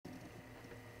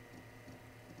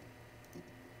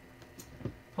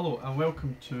Hello and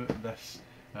welcome to this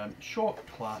short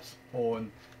class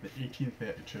on the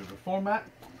 1832 Reform Act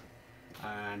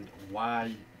and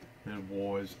why there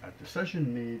was a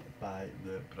decision made by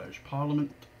the British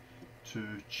Parliament to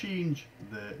change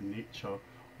the nature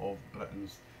of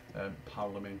Britain's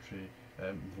parliamentary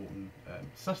voting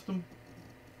system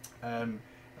in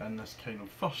this kind of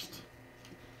first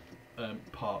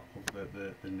part of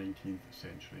the 19th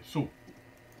century. So,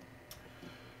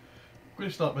 I'm going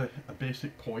to start with a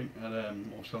basic point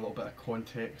and also a little bit of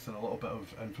context and a little bit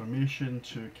of information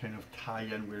to kind of tie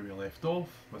in where we left off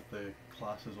with the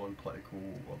classes on political,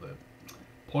 or the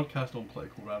podcast on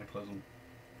political radicalism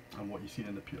and what you've seen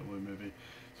in the Peterloo movie.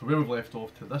 So where we've left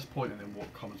off to this point and then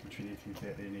what comes between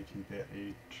 1830 and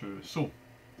 1832. So,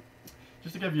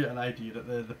 just to give you an idea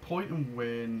that the point in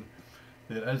when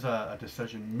there is a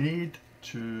decision made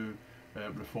to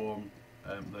reform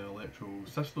the electoral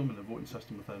system and the voting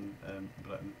system within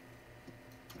Britain,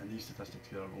 and these statistics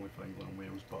here are only for England and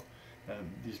Wales, but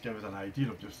these give us an idea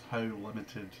of just how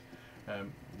limited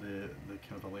the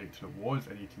kind of electorate was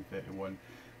in 1831.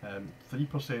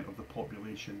 3% of the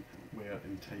population were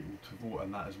entitled to vote,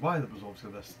 and that is why there was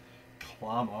obviously this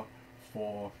clamour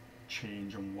for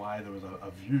change and why there was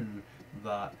a view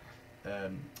that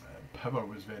power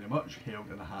was very much held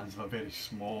in the hands of a very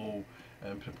small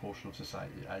proportion of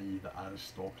society, i.e. the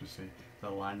aristocracy, the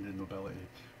landed nobility,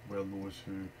 were those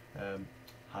who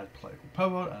had political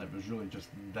power, and it was really just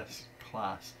this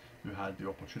class who had the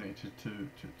opportunity to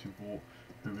vote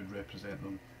who would represent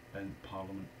them in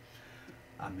Parliament,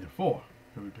 and therefore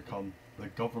who would become the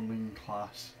governing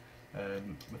class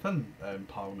within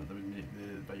Parliament that would make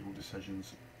the vital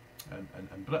decisions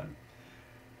in Britain.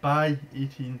 By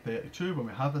 1832, when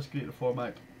we have this Great Reform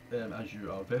Act, as you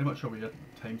are very much aware,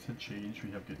 times had changed.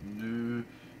 We have got new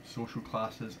social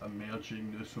classes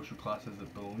emerging, new social classes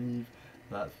that believe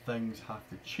that things have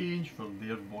to change for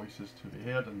their voices to be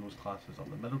heard, and those classes are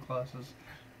the middle classes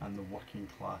and the working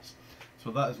class. So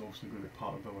that is also going to be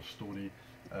part of our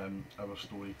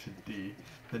story today.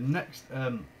 The next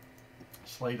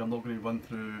slide I'm not going to run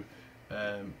through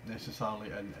necessarily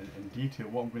in detail.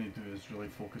 What I'm going to do is really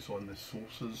focus on the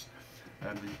sources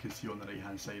that you can see on the right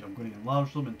hand side. I'm going to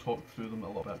enlarge them and talk through them a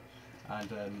little bit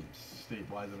and state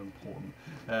why they're important.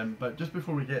 But just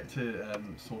before we get to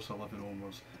source 11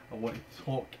 onwards, I want to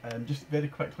talk just very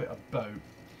quickly about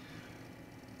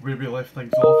where we left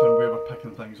things off and where we're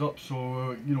picking things up.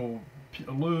 So, you know,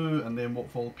 Peterloo, and then what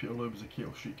followed Peterloo was the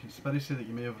Kettle Street conspiracy that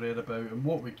you may have read about, and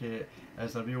what we get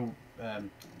is a real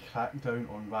crackdown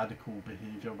on radical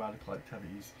behaviour, radical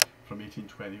activities from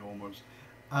 1820 onwards.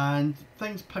 And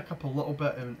things pick up a little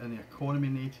bit in the economy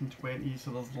in the 1820s,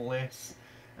 so there's less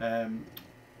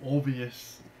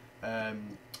obvious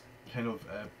kind of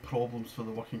problems for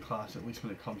the working class, at least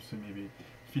when it comes to maybe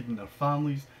feeding their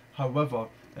families. However,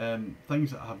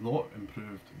 things that have not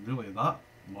improved really that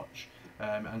much,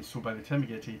 and so by the time we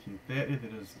get to 1830,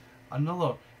 there is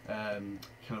another kind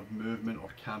of movement or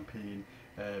campaign,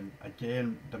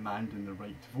 again demanding the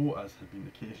right to vote, as had been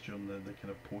the case during the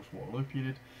kind of post-Waterloo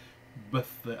period,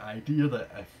 with the idea that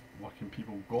if working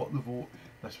people got the vote,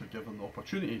 this would give them the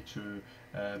opportunity to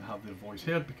have their voice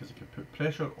heard, because it could put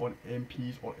pressure on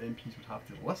MPs, or MPs would have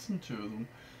to listen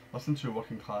to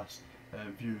working class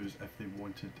views if they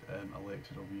wanted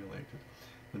elected or re-elected.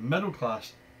 The middle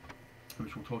class,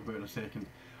 which we'll talk about in a second,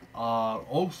 are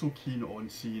also keen on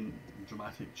seeing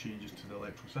dramatic changes to the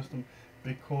electoral system,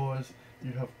 because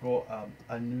you have got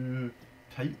a new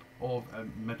type of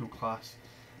middle class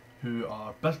who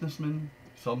are businessmen,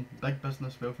 some big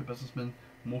business, wealthy businessmen,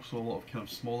 most a lot of kind of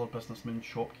smaller businessmen,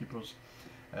 shopkeepers,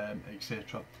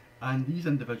 etc. And these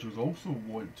individuals also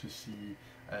want to see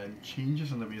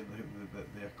changes in the way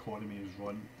that the economy is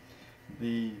run.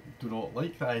 They do not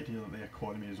like the idea that the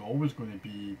economy is always going to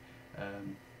be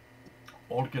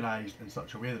organised in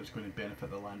such a way that it's going to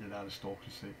benefit the landed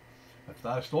aristocracy. If the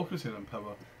aristocracy are in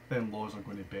power, then laws are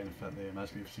going to benefit them,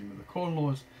 as we've seen with the Corn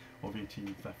Laws of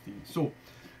 1815. So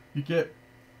you get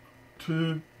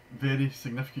two very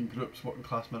significant groups, working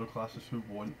class, middle classes, who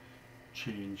want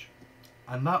change.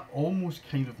 And that almost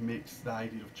kind of makes the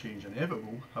idea of change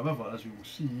inevitable. However, as we will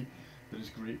see, there is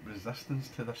great resistance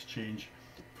to this change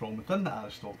from within the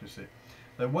aristocracy.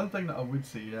 Now, one thing that I would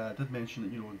say, I did mention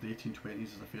that, you know, the 1820s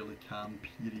is a fairly calm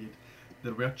period.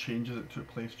 There were changes that took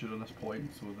place during this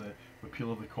point. So the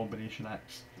repeal of the Combination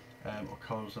Acts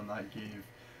occurs, and that gave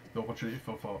the opportunity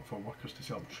for workers to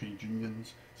set up trade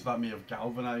unions. So that may have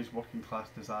galvanised working class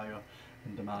desire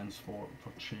and demands for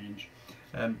change.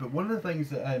 But one of the things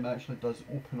that actually does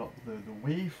open up the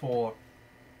way for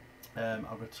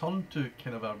a return to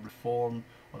kind of a reform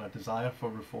or a desire for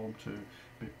reform to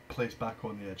be placed back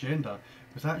on the agenda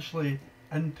was actually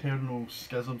internal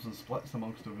schisms and splits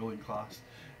amongst the ruling class,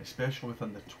 especially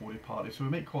within the Tory party. So we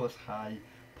might call this high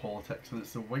politics, and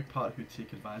it's the Whig party who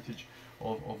take advantage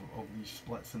of these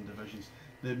splits and divisions.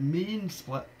 The main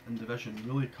split and division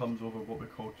really comes over what we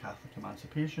call Catholic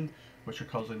emancipation, which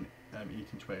occurs in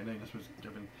 1829. This was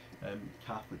giving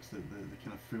Catholics the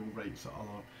kind of full rights that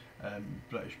other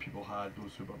British people had,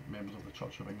 those who were members of the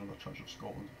Church of England or Church of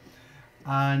Scotland.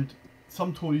 And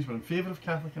some Tories were in favour of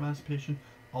Catholic emancipation,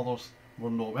 others were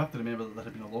not. We have to remember that there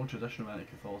had been a long tradition of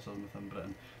anti-Catholicism within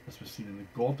Britain. This was seen in the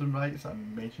Gordon riots that I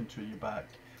mentioned to you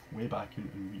way back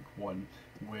in week one,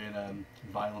 when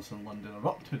violence in London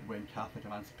erupted when Catholic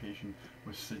emancipation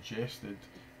was suggested,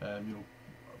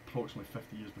 approximately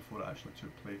 50 years before it actually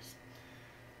took place.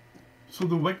 So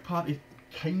the Whig Party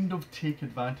kind of take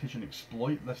advantage and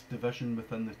exploit this division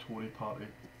within the Tory Party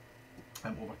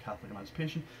over Catholic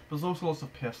emancipation. But there's also lots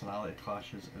of personality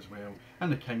clashes as well,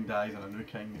 and the king dies and a new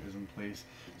king is in place.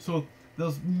 So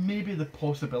there's maybe the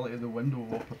possibility, the window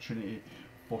of opportunity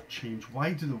for change.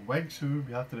 Why do the Whigs, who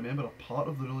we have to remember are part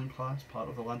of the ruling class, part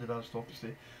of the landed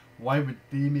aristocracy, why would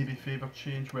they maybe favour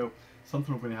change? Well,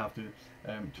 something we're going to have to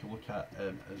look at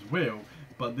as well.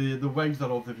 But the Whigs are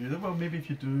of the view that, well, maybe if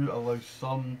you do allow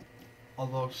some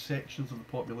other sections of the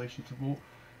population to vote,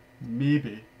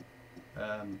 maybe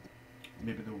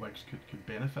the Whigs could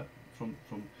benefit from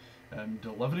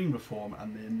delivering reform,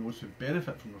 and then those who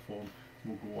benefit from reform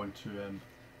will go on to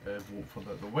vote for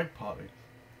the Whig Party.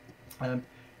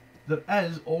 There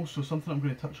is also something I'm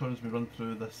going to touch on as we run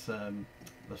through this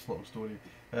this little story.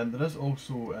 There is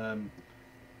also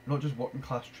not just working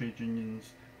class trade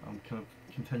unions, kind of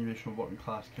continuation of working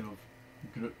class kind of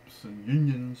groups and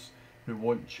unions who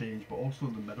want change, but also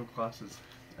the middle classes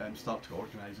start to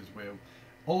organise as well.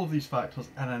 All of these factors,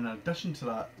 and in addition to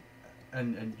that,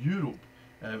 in Europe,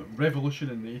 revolution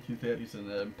in the 1830s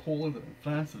in Poland and in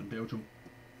France and in Belgium,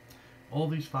 all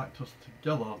these factors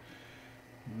together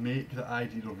make the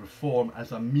idea of reform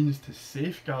as a means to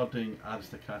safeguarding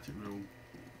aristocratic rule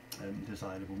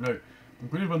desirable. Now, I'm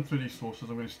going to run through these sources.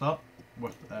 I'm going to start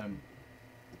with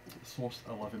source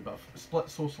 11, but I've split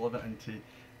source 11 into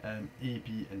A,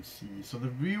 B and C. So the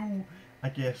real, I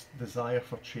guess, desire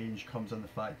for change comes in the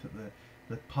fact that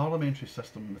the parliamentary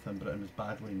system within Britain is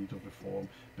badly in need of reform,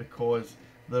 because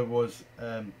there was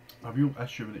a real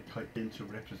issue when it came to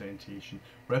representation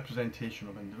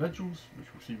of individuals, which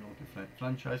we'll see when we look at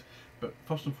franchise, but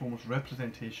first and foremost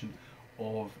representation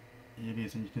of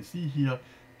areas. And you can see here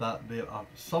that there are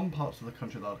some parts of the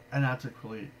country that are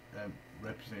inadequately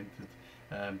represented.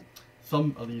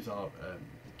 Some of these are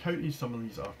counties, some of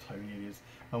these are town areas,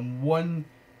 and one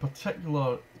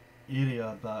particular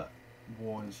area that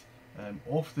was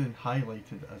often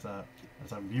highlighted as a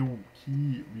real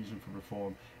key reason for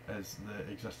reform is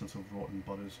the existence of rotten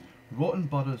boroughs. Rotten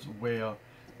boroughs were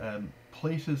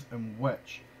places in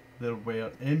which there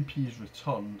were MPs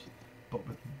returned, but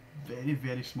with very,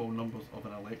 very small numbers of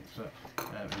an electorate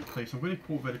in place. I'm going to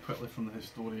quote very quickly from the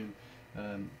historian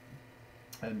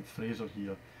Fraser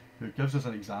here, who gives us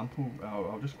an example.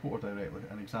 I'll just quote her directly.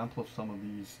 An example of some of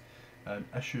these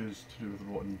issues to do with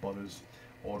rotten boroughs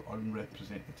or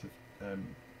unrepresentative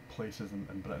places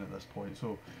in Britain at this point.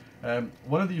 So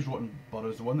one of these rotten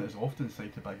boroughs, the one that is often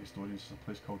cited by historians, is a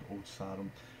place called Old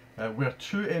Sarum, where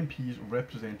two MPs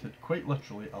represented quite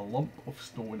literally a lump of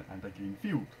stone and a green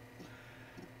field,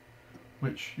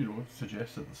 which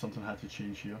suggests that something had to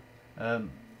change here.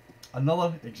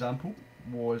 Another example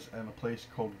was a place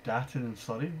called Gatton in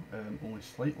Surrey, only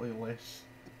slightly less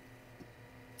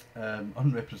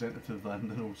unrepresentative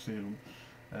than Old Sarum.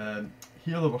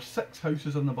 Here there were 6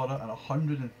 houses in the borough and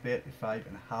 135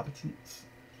 inhabitants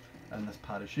in this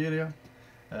parish area.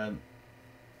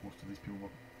 Most of these people were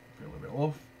fairly well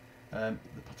off.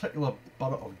 The particular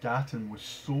borough of Gatton was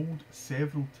sold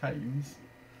several times,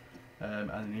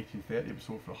 and in 1830 it was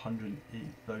sold for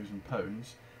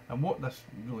 £180,000. And what this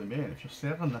really meant, if you're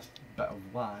selling this bit of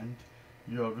land,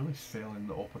 you are really selling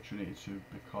the opportunity to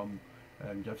become,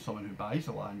 give someone who buys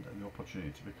the land the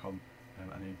opportunity to become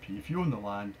an MP. If you own the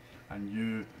land and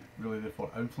you really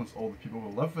therefore influence all the people who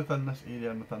live within this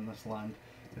area and within this land,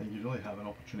 then you really have an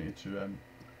opportunity to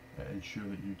ensure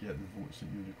that you get the votes that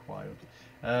you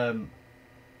required.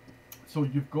 So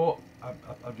you've got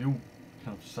a real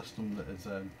kind of system that is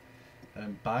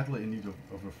badly in need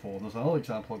of reform. There's another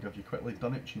example I'll give you quickly.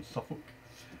 Dunwich in Suffolk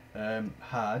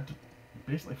had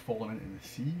basically fallen into the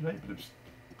sea, right, but it was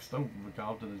still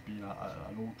regarded as being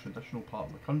an old traditional part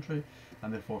of the country,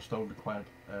 and therefore still required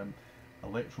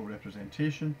electoral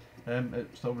representation. It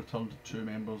still returned 2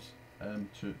 members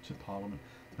to Parliament.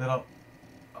 There are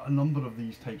a number of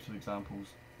these types of examples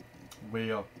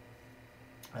where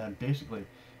basically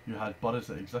you had boroughs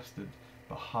that existed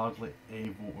but hardly any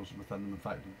voters within them. In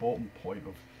fact, the bottom point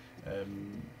of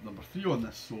number 3 on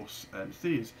this source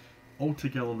says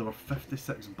altogether there were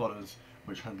 56 boroughs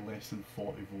which had less than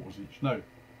 40 voters each. Now,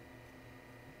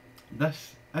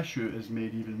 this issue is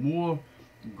made even more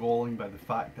galling by the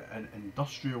fact that in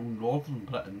industrial northern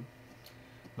Britain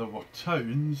there were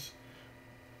towns,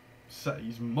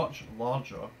 cities much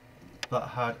larger, that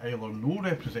had either no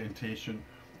representation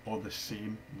or the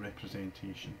same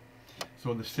representation.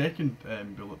 So the second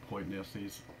bullet point there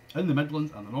says, in the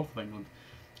Midlands and the north of England,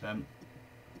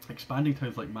 expanding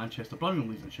towns like Manchester, Birmingham,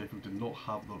 Leeds and Sheffield did not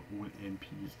have their own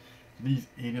MPs. These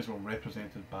areas were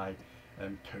represented by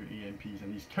county MPs,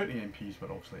 and these county MPs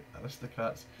were obviously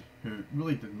aristocrats who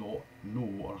really did not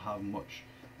know or have much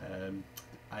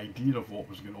idea of what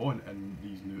was going on in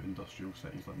these new industrial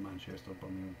cities like Manchester,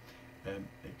 Birmingham,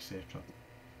 etc.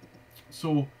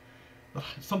 So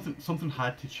something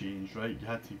had to change, right? You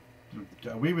had to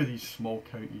get away with these small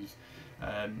counties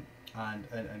and kind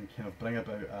of bring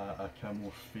about a kind of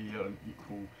more fair and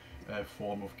equal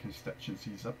form of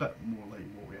constituencies, a bit more like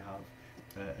what we have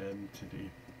today.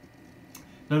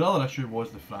 Now, the other issue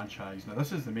was the franchise. Now,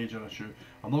 this is the major issue.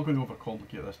 I'm not going to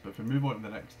overcomplicate this, but if we move on to the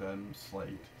next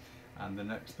slide and the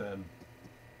next kind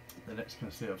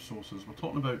of set of sources, we're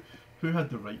talking about who had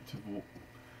the right to vote.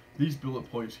 These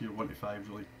bullet points here, 1 to 5,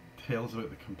 really tells about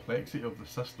the complexity of the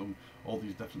system, all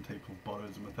these different types of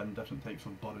boroughs, and within different types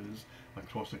of boroughs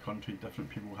across the country, different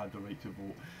people had the right to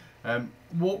vote.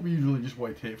 What we really just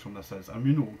want to take from this is, and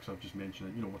we know because I've just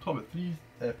mentioned it, you know, we're talking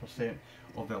about 3%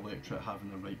 of the electorate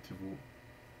having the right to vote.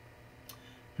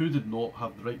 Who did not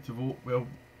have the right to vote? Well,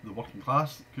 the working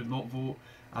class could not vote,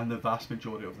 and the vast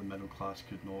majority of the middle class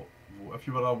could not vote. If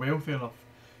you were a wealthy enough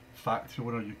factory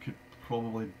owner, you could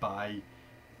probably buy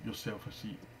yourself a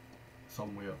seat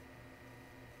somewhere.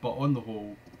 But on the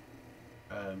whole,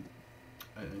 and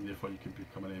therefore you could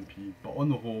become an MP, but on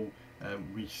the whole,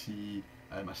 we see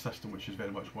a system which is very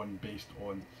much one based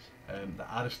on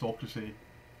the aristocracy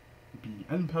being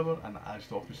in power and the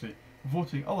aristocracy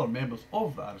voting other members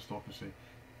of the aristocracy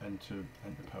into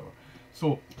power.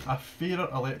 So a fairer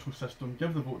electoral system,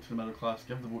 give the vote to the middle class,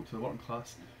 give the vote to the working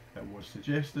class, it was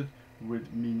suggested,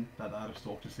 would mean that the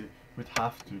aristocracy would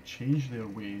have to change their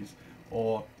ways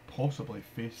or possibly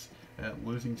face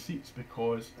losing seats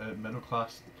because middle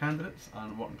class candidates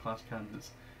and working class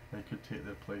candidates could take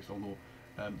their place, although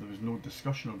there was no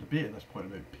discussion or debate at this point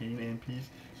about paying MPs,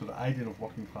 so the idea of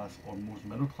working class or most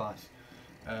middle class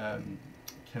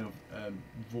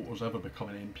voters ever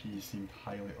becoming MPs seemed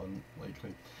highly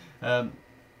unlikely.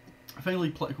 Finally,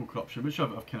 political corruption, which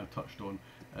I've kind of touched on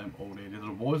already.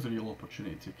 There was a real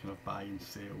opportunity to kind of buy and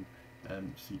sell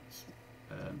seats,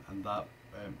 and that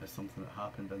is something that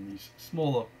happened in these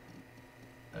smaller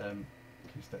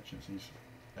constituencies,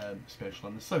 especially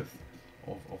in the south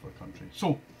of the country.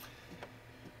 So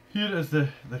here is the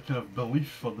kind of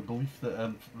belief, or the belief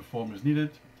that reform is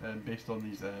needed based on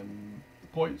these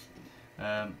points,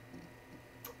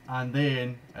 and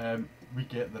then we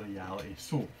get the reality.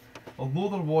 So although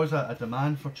there was a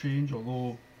demand for change,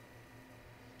 although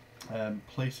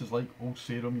places like Old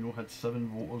Sarum, you know, had 7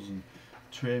 voters and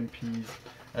 2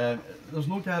 MPs, there's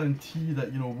no guarantee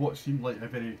that, you know, what seemed like a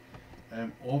very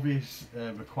obvious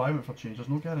requirement for change, there's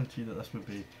no guarantee that this would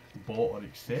be bought or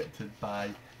accepted by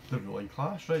the ruling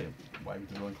class, right? Why would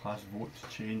the ruling class vote to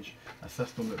change a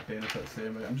system that benefits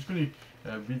them? I'm just going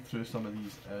to read through some of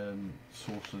these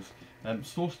sources.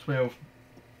 Source 12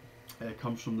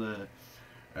 comes from the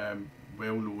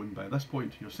well-known, by this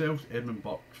point to yourselves, Edmund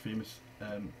Burke, famous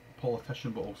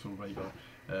politician but also writer,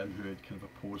 who had kind of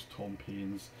opposed Tom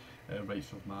Paine's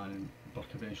Rights of Man, and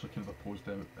Burke eventually kind of opposed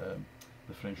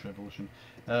the French Revolution.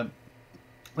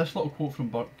 This little quote from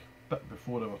Burke, a bit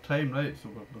before our time, right? So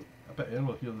we're a bit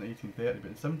earlier here than 1830,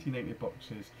 but in 1790 Burke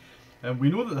says, "We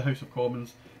know that the House of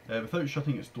Commons, without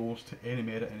shutting its doors to any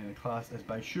merit in any class, is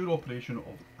by sure operation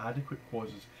of adequate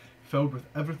causes, filled with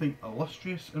everything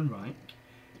illustrious in rank,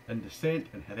 in descent,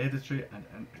 in hereditary, and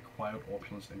in acquired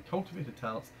opulence, in cultivated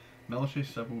talents, military,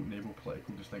 civil, naval,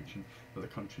 political distinction that the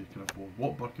country can afford."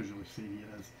 What Burke is really saying here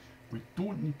is, we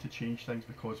don't need to change things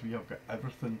because we have got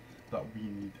everything that we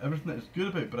need. Everything that is good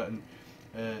about Britain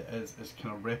is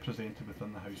kind of represented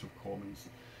within the House of Commons,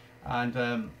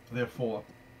 and therefore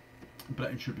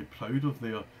Britain should be proud of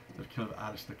their kind of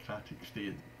aristocratic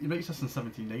state. He writes this in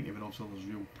 1790 when also there's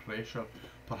real pressure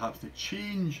perhaps to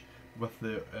change with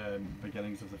the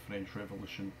beginnings of the French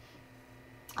Revolution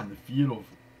and the fear of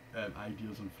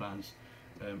ideas in France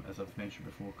as I've mentioned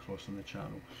before, crossing the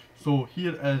channel. So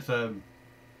here is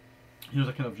here's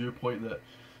a kind of viewpoint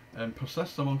that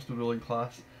persists amongst the ruling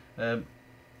class.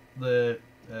 The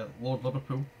Lord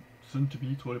Liverpool, soon to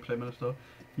be Tory Prime Minister,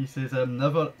 he says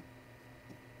never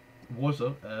was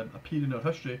there a period in our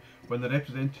history when the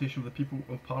representation of the people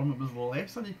of Parliament was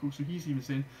less unequal. So he's even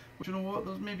saying, well, you know what,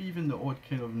 there's maybe even the odd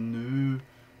kind of new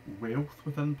wealth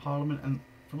within Parliament. And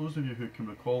for those of you who can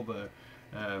recall the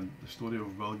story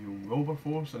of William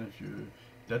Wilberforce, and if you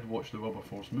did watch the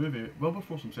Wilberforce movie,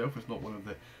 Wilberforce himself is not one of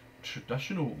the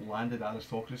traditional landed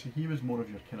aristocracy. He was more of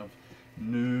your kind of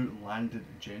new landed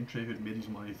gentry who'd made his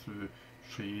money through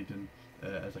trade and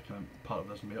as a kind of part of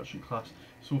this merchant class.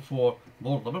 So for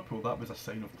Lord Liverpool, that was a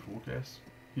sign of progress.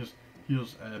 Here's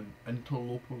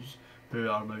interlopers who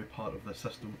are now part of the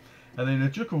system. And then the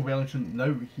Duke of Wellington,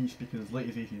 now he's speaking as late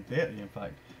as 1830, in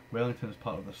fact, Wellington is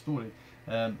part of the story.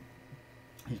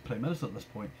 He's Prime Minister at this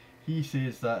point. He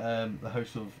says that the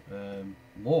House of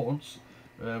Lords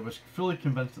was fully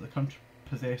convinced that the country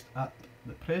possessed at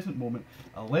the present moment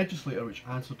a legislature which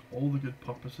answered all the good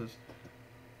purposes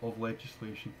of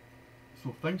legislation.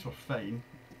 So things were fine.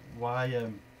 Why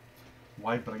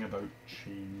bring about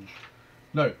change?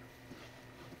 Now,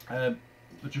 the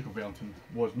Duke of Wellington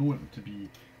was known to be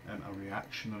a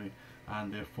reactionary,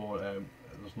 and therefore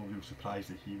there's no real surprise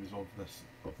that he was of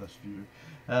this view.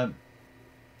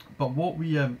 But what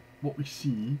we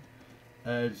see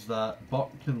is that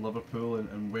Burke and Liverpool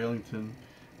and Wellington,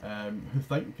 who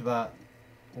think that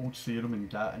Old Sarum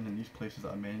and Gatton and these places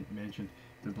that I mentioned,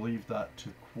 they believe that, to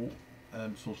quote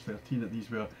source 13, that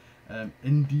these were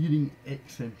endearing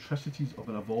eccentricities of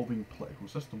an evolving political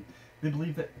system. They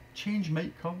believe that change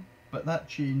might come, but that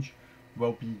change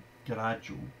will be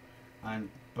gradual.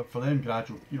 But for them,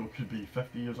 gradual, could be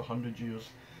 50 years, 100 years.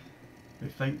 They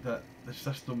think that the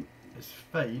system is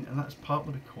fine, and that's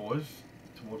partly because,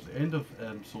 towards the end of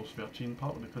source 13,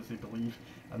 partly because they believe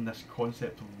in this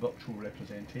concept of virtual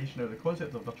representation. Now, the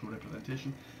concept of virtual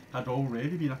representation had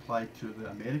already been applied to the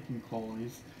American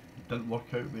colonies. It didn't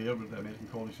work out there, where the American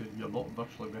colonies said, we are not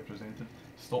virtually represented,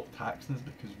 stop taxing us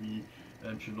because we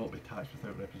should not be taxed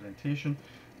without representation.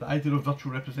 The idea of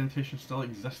virtual representation still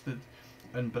existed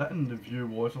in Britain. The view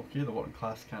was, okay, the working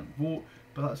class can't vote,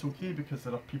 but that's okay because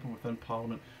there are people within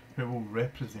Parliament who will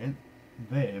represent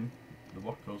them, the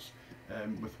workers,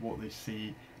 with what they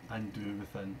say and do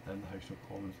within the House of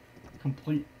Commons.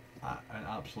 Complete and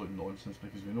absolute nonsense,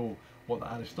 because we know what the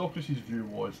aristocracy's view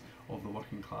was of the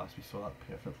working class. We saw that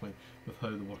perfectly with how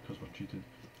the workers were treated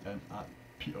at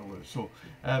Peterloo. So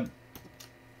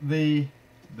the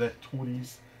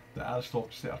Tories, the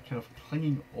aristocracy, are kind of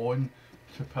clinging on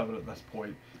to power at this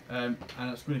point, and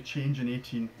it's going to change in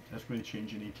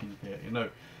 1830. Now,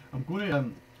 I'm going to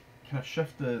kind of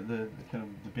shift the kind of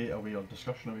debate away, or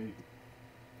discussion away,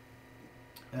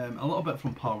 a little bit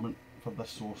from Parliament for this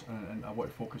source, and I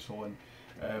want to focus on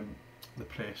the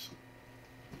press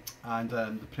and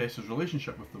the press's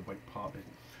relationship with the Whig Party.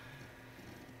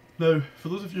 Now, for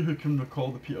those of you who can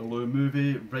recall the Peterloo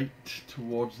movie, right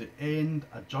towards the end,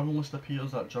 a journalist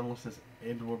appears. That journalist is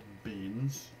Edward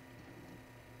Baines,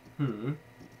 who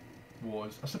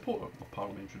was a supporter of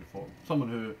parliamentary reform, someone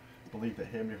who believed that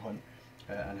Henry Hunt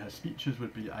and his speeches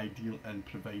would be ideal in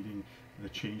providing the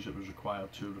change that was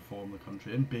required to reform the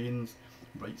country. And Baines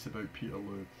writes about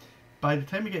Peterloo. By the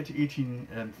time we get to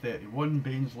 1831,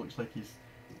 Baines looks like he's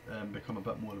become a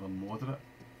bit more of a moderate,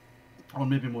 or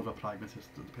maybe more of a pragmatist.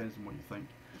 It depends on what you think.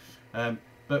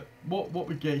 But what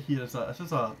we get here is that this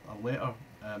is a letter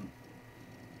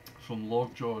from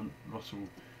Lord John Russell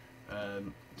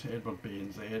to Edward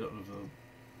Baines, the editor of the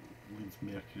Leeds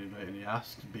Mercury, right? And he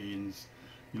asks Baines,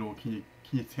 can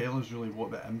you tell us really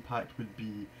what the impact would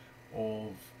be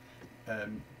of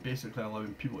basically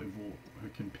allowing people to vote who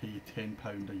can pay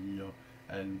 £10 a year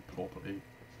in property?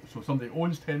 So somebody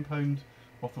owns £10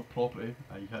 worth of property,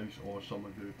 a house, or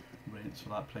someone who rents for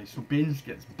that price. So Baines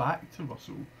gets back to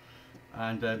Russell,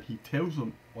 and he tells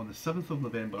him on the 7th of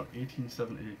November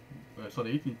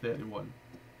 1831,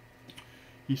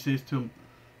 he says to him,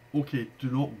 okay,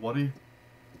 do not worry.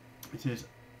 He says,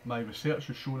 my research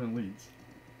has shown in Leeds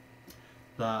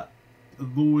that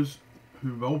those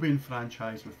who will be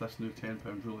enfranchised with this new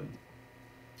 £10 ruling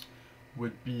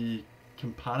would be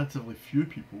comparatively few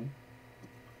people,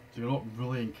 so you're not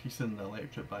really increasing the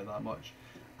electorate by that much,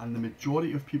 and the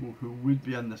majority of people who would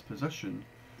be in this position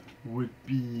would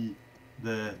be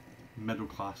the middle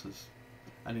classes,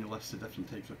 and he lists the different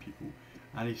types of people,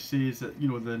 and he says that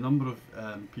the number of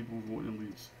people voting in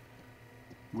Leeds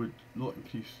would not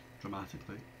increase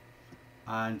dramatically,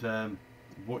 and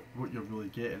what you're really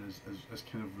getting is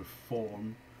kind of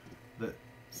reform that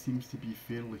seems to be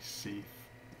fairly safe.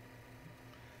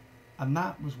 And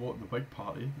that was what the Whig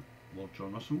Party, Lord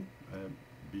John Russell,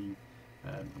 being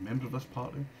a member of this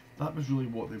party, that was really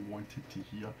what they wanted to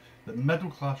hear. That middle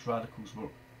class radicals were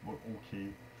okay.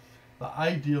 The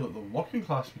idea that the working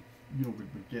class would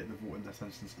get the vote in this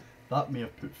instance, that may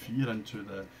have put fear into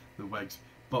the Whigs.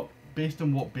 But based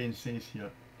on what Ben says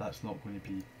here, that's not going to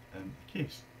be the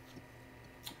case.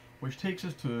 Which takes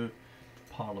us to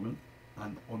Parliament,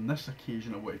 and on this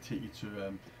occasion I want to take you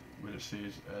to where it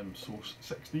says source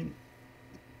 16.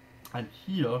 And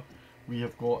here we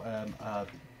have got a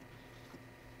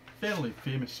fairly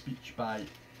famous speech by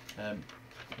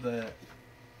the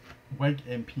Whig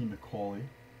MP Macaulay,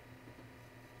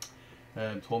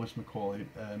 Thomas Macaulay,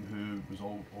 who was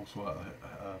also a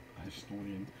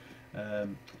historian.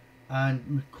 And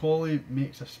Macaulay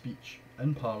makes a speech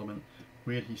in Parliament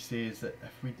where he says that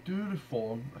if we do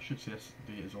reform, I should say this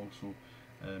date is also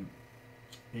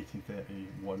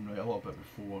 1831, right, a little bit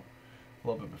before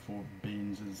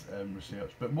Baines's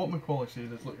research. But what Macaulay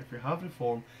says is, look, if we have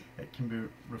reform, it can be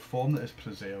reform that is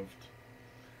preserved.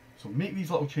 So make these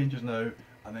little changes now,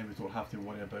 and then we don't have to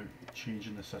worry about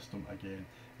changing the system again.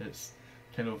 It's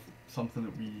kind of something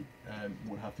that we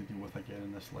won't have to deal with again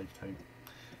in this lifetime.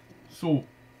 So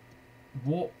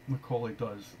what Macaulay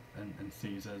does and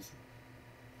says is,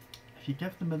 if you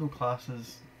give the middle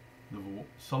classes the vote,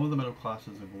 some of the middle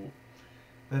classes the vote,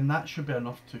 then that should be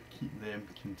enough to keep them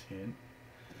content.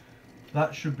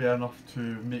 That should be enough to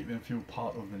make them feel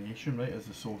part of the nation, right? As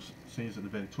the source says at the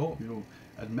very top,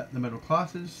 admit the middle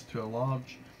classes to a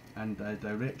large and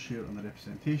direct share in the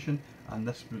representation, and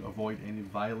this would avoid any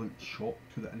violent shock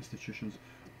to the institutions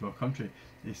of our country.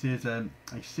 He says, I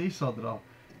say, sir, there are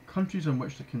countries in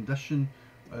which the condition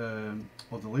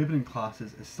of the labouring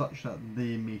classes is such that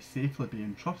they may safely be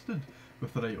entrusted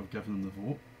with the right of giving them the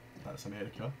vote. That's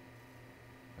America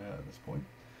at this point,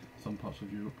 some parts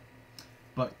of Europe.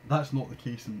 But that's not the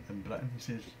case in Britain. He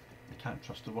says you can't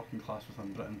trust the working class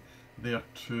within Britain. They're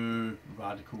too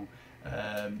radical.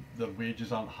 Their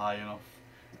wages aren't high enough.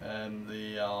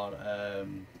 They are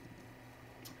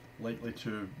likely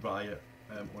to riot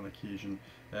on occasion.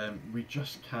 We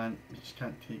just can't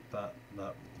take that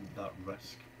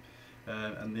risk.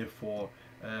 And therefore,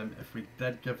 if we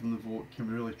did give them the vote, can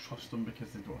we really trust them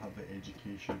because they don't have the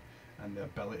education and the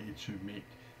ability to make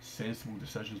sensible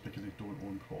decisions because they don't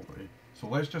own property? So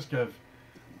let's just give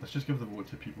the vote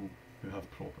to people who have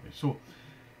property. So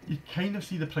you kind of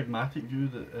see the pragmatic view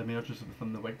that emerges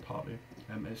within the Whig Party.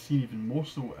 It's seen even more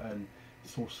so in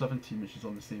source 17, which is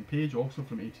on the same page, also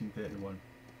from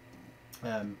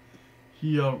 1831.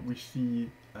 Here we see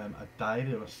a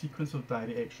diary, or a sequence of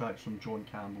diary extracts from John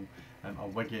Campbell, a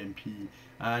Whig MP,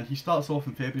 and he starts off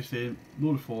in February saying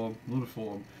no reform,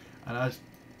 and as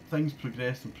things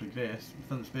progress within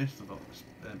the space of a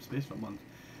month,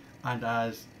 and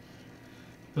as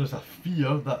there's a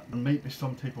fear that there might be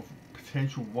some type of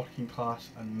potential working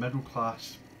class and middle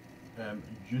class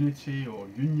unity or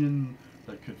union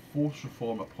that could force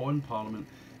reform upon Parliament,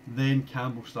 then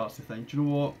Campbell starts to think, do you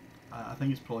know what, I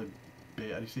think it's probably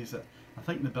better. He says that I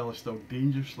think the bill is still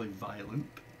dangerously violent.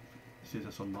 He says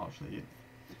this on March the 8th.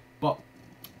 But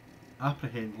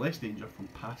apprehend less danger from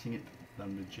passing it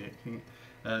than rejecting it.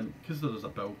 Because there is a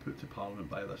bill put to Parliament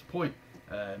by this point,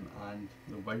 and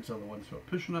the Whigs are the ones who are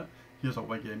pushing it. Here's a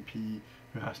Whig MP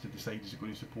who has to decide is he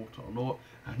going to support it or not,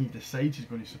 and he decides he's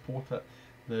going to support it.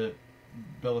 The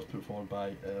bill is put forward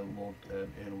by Lord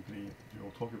Earl Grey, who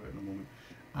we'll talk about in a moment.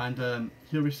 And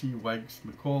here we see Whigs,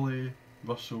 Macaulay,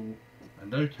 Russell,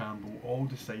 and now Campbell all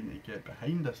deciding to get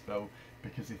behind this bill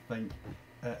because they think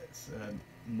its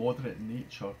moderate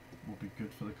nature will be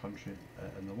good for the country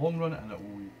in the long run, and it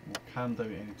will calm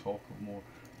down any talk of more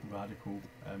radical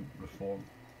reform.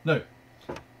 Now,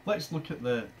 let's look at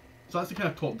so that's the kind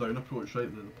of top-down approach, right,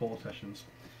 the politicians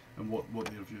and what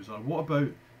their views are. What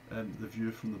about the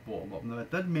view from the bottom up? Now, I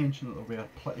did mention that there were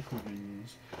political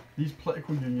unions. These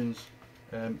political unions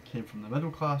came from the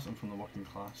middle class and from the working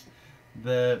class.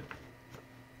 The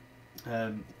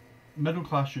middle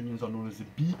class unions are known as the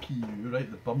BPU,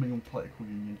 right, the Birmingham Political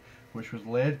Union, which was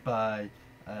led by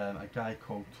a guy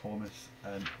called Thomas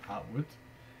Attwood.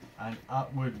 And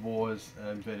Attwood was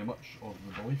very much of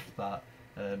the belief that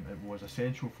it was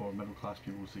essential for middle class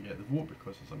people to get the vote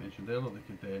because, as I mentioned earlier, they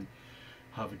could then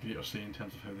have a greater say in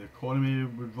terms of how the economy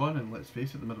would run. And let's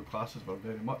face it, the middle classes were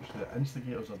very much the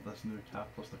instigators of this new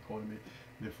capitalist economy,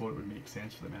 therefore it would make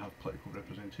sense for them to have political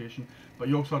representation. But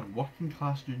you also had working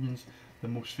class unions, the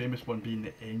most famous one being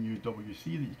the NUWC that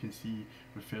you can see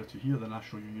referred to here, the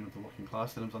National Union of the Working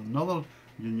Class. Then there's another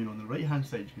union on the right hand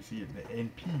side, you can see it, the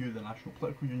NPU, the National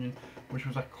Political Union, which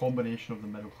was a combination of the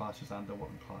middle classes and the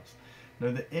working class.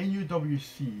 Now the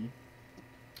NUWC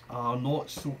are not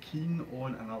so keen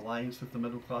on an alliance with the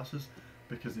middle classes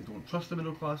because they don't trust the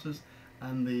middle classes,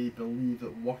 and they believe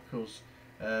that workers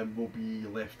will be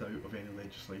left out of any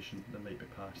legislation that might be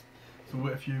passed. So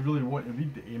if you really want to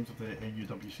read the aims of the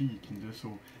NUWC, you can do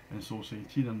so in Source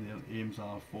 18, and their aims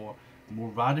are for more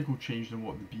radical change than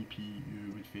what the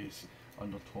BPU would face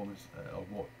under Thomas, or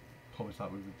what Thomas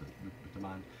Attwood would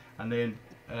demand. And then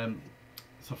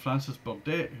Sir Francis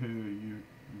Burdett, who you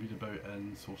read about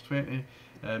in Source 20,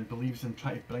 believes in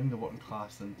trying to bring the working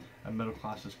class and middle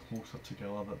classes closer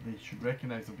together, that they should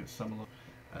recognise they've got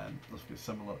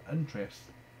similar interests.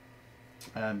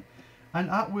 And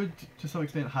Attwood, to some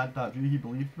extent, had that view. He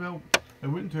believed, well, it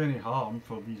wouldn't do any harm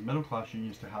for these middle class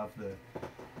unions to have the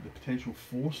potential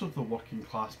force of the working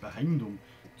class behind them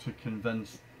to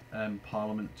convince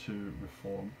Parliament to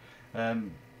reform.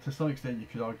 To some extent, you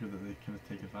could argue that they kind of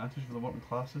take advantage of the working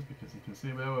classes, because they can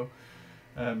say, well,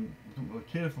 we don't really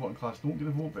care if the working class don't get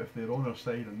the vote, but if they're on our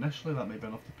side initially, that might be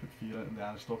enough to put fear into the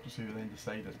aristocracy, who then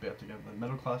decide it's better to give the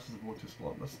middle classes the vote to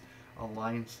split this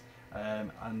alliance,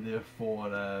 and therefore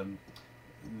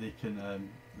they can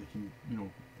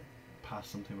pass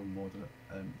some type of moderate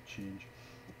change.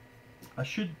 I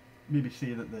should maybe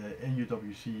say that the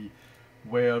NUWC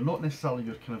were not necessarily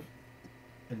your kind of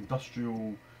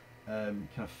industrial kind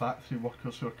of factory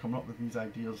workers who are coming up with these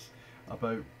ideas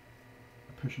about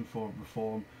pushing for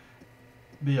reform.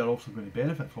 They are also going to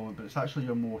benefit from it, but it's actually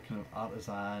your more kind of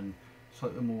artisan,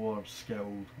 slightly more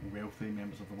skilled, wealthy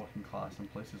members of the working class in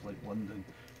places like London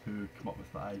who come up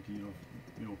with the idea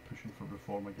of pushing for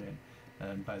reform again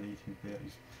by the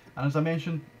 1830s. And as I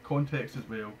mentioned, context as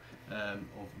well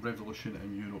of revolution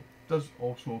in Europe does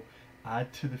also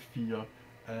add to the fear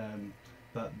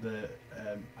that the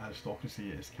aristocracy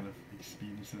is kind of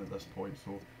experiencing at this point.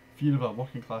 So fear of a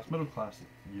working class, middle class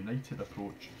united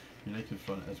approach, united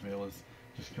front, as well as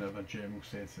just kind of a general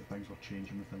sense that things were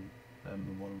changing within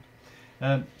the world.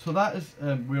 So that is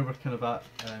where we're kind of at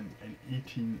in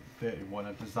 1831,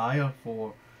 a desire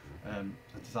for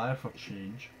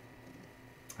change,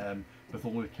 with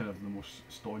only kind of the most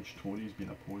staunch Tories being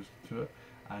opposed to it,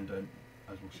 and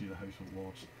as we'll see, the House of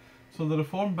Lords. So the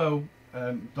Reform Bill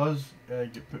does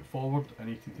get put forward in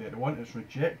 1831. It's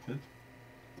rejected,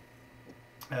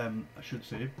 I should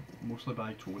say, mostly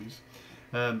by Tories.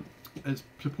 It's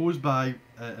proposed by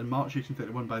in March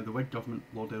 1831 by the Whig government,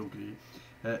 Lord Earl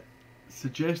Grey.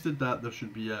 Suggested that there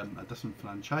should be a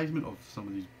disenfranchisement of some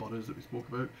of these boroughs that we spoke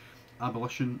about,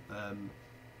 abolition,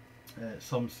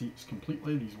 some seats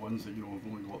completely, these ones that have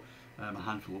only got a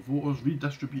handful of voters,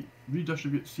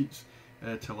 redistribute seats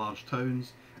to large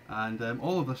towns, and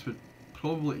all of this would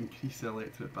probably increase the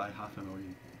electorate by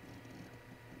 500,000.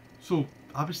 So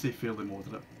obviously fairly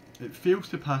moderate. It fails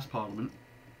to pass Parliament,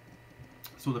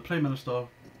 so the Prime Minister,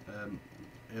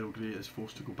 Earl Grey, is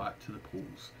forced to go back to the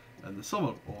polls in the summer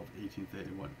of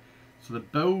 1831. So the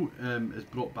bill is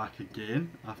brought back again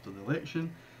after the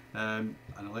election, an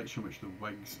election which the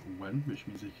Whigs win, which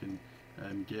means they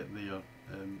can get their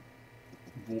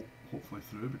vote hopefully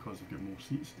through because they've got more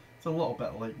seats. It's a little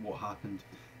bit like what happened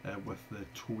with the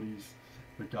Tories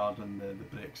regarding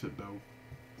the Brexit bill.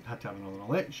 They had to have another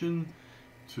election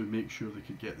to make sure they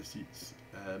could get the seats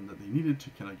that they needed to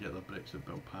kind of get their Brexit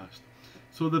bill passed.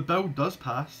 So the bill does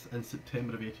pass in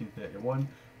September of 1831.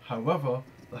 However,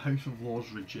 the House of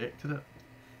Lords rejected it.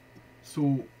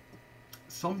 So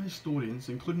some historians,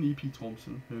 including E.P.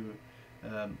 Thompson, who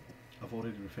I've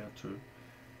already referred to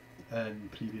in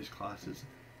previous classes,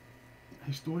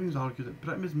 historians argue that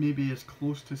Britain was maybe as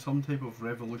close to some type of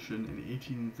revolution in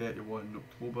 1831,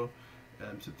 October,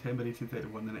 September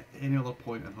 1831, than at any other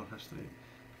point in her history.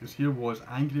 Because here was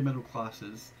angry middle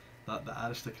classes that the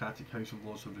aristocratic House of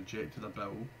Lords had rejected a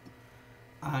bill,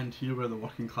 and here were the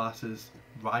working classes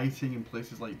rioting in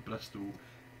places like Bristol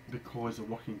because the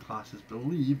working classes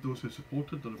believed, those who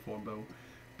supported the Reform Bill,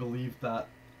 believed that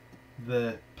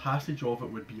the passage of it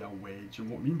would be a wedge.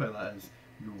 And what I mean by that is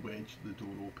you wedge the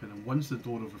door open, and once the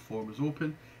door of reform is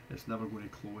open, it's never going to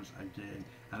close again,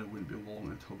 and it wouldn't be long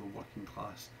until the working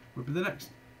class would be the next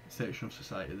section of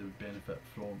society that would benefit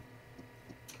from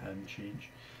change.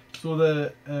 So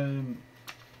the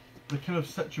kind of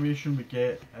situation we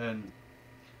get in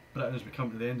Britain as we come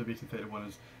to the end of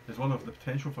 1831 is one of the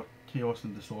potential for chaos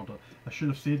and disorder. I should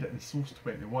have said it in Source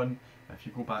 21. If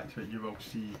you go back to it, you will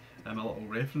see a little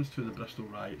reference to the Bristol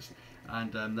riots,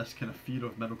 and this kind of fear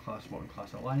of middle class, working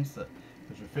class alliance that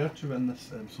is referred to in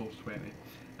this Source 20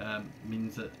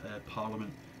 means that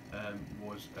Parliament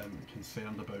was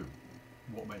concerned about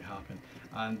what might happen,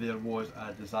 and there was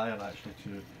a desire actually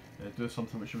to do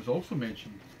something which was also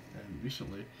mentioned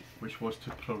recently, which was to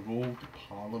prorogue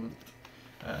Parliament.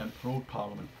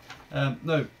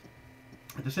 Now,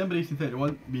 in December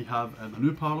 1831, we have a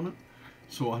new Parliament,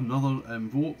 so another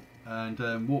vote,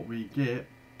 and what we get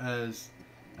is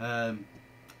a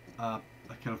kind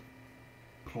of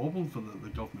problem for the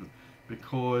government,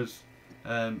 because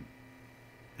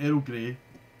Earl Grey,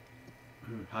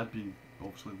 who had been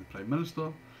obviously the Prime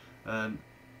Minister,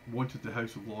 wanted the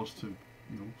House of Lords to,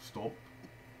 stop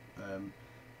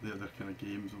their kind of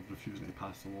games of refusing to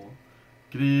pass the law.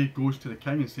 Grey goes to the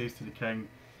King and says to the King,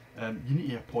 you need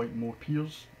to appoint more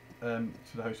peers to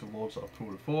the House of Lords that are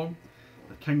pro-reform.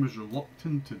 The King was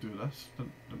reluctant to do this,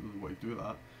 didn't really want to do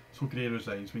that, so Grey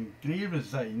resigns. When Grey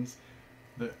resigns,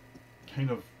 the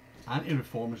kind of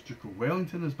anti-reformist Duke of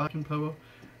Wellington is back in power,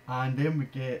 and then we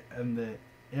get in the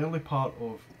early part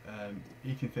of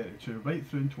 1832, right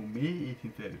through until May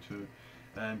 1832,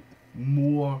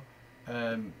 more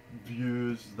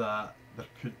views that there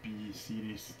could be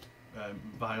serious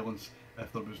violence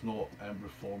if there was not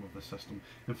reform of the system.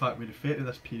 In fact, we refer to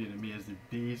this period in May as the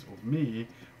days of May,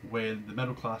 when the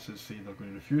middle classes say they're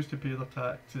going to refuse to pay their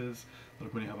taxes, they're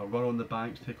going to have a run on the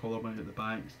banks, take all their money at the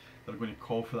banks, they're going to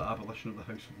call for the abolition of the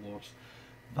House of Lords.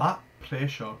 That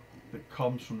pressure that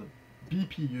comes from the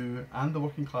BPU and the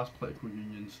working class political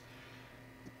unions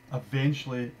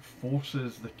eventually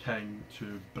forces the King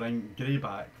to bring Grey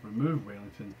back, remove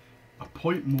Wellington,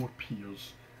 appoint more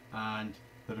peers, and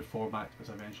the Reform Act is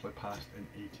eventually passed in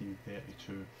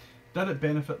 1832. Did it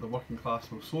benefit the working class?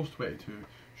 Well, Source 22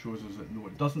 shows us that no,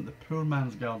 it doesn't. The Poor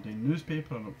Man's Guardian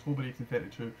newspaper in October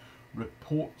 1832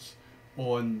 reports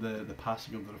on the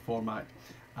passing of the Reform Act,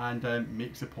 and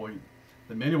makes the point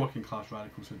that many working class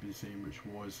radicals have been saying, which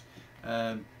was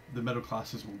the middle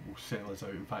classes will settle us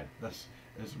out. In fact, this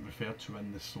is referred to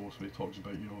in this source where he talks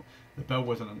about, the bill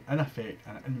was in effect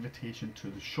an invitation to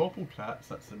the shopocrats,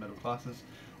 that's the middle classes,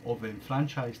 of the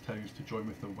enfranchised towns to join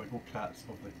with the wigglocrats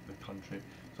of the country.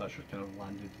 So that's your kind of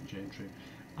landed gentry.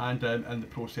 And in the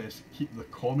process, keep the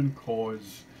common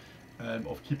cause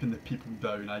of keeping the people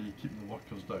down, i.e. keeping the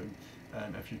workers down,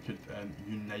 if you could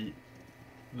unite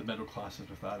the middle classes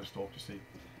with the aristocracy.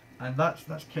 And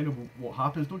that's kind of what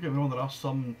happens. Don't get me wrong, there are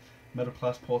some middle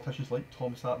class politicians like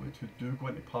Thomas Attwood who do go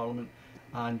into Parliament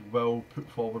and will put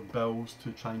forward bills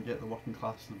to try and get the working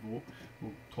class to vote.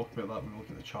 We'll talk about that when we look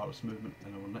at the Chartist movement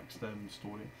in our next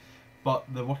story. But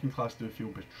the working class do feel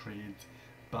betrayed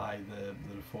by the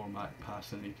Reform Act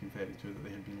passed in 1832, that they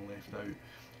had been left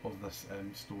out of this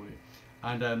story.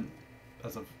 And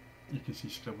as you can see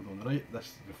scribbled on the right,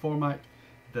 this Reform Act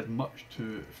did much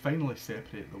to finally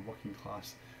separate the working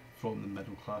class from the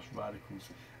middle class radicals.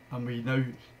 And we now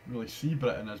really see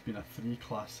Britain as being a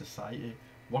three-class society: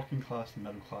 working class,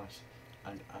 middle class,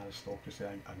 and aristocracy.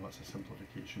 I know it's a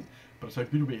simplification, but it's a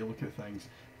good way to look at things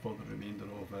for the remainder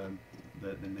of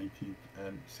the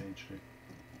 19th century.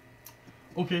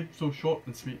 Okay, so short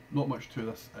and sweet, not much to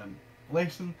this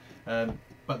lesson,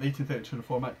 but the 1832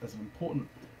 Reform Act is an important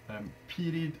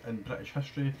period in British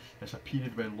history. It's a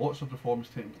period when lots of reforms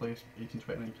taking place: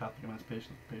 1829 Catholic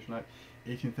Emancipation Act,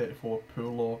 1834 Poor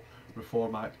Law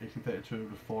Reform Act, 1832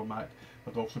 Reform Act.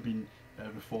 There'd also been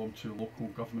reform to local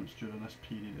governments during this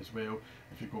period as well.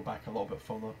 If you go back a little bit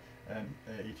further,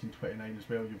 1829 as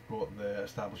well, you've got the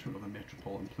establishment of the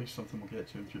Metropolitan Police, something we'll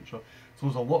get to in future. So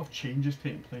there's a lot of changes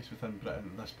taking place within Britain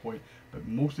at this point, but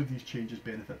most of these changes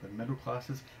benefit the middle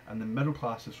classes, and the middle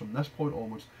classes from this point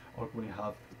onwards are going to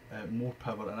have more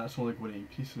power, and that's only going to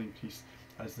increase and increase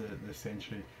as the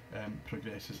century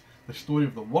progresses. The story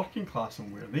of the working class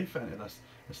and where they fit into this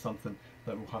is something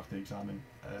that we'll have to examine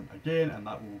again, and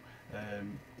that will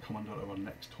come under our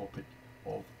next topic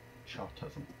of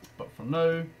Chartism. But for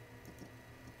now,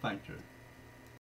 thank you.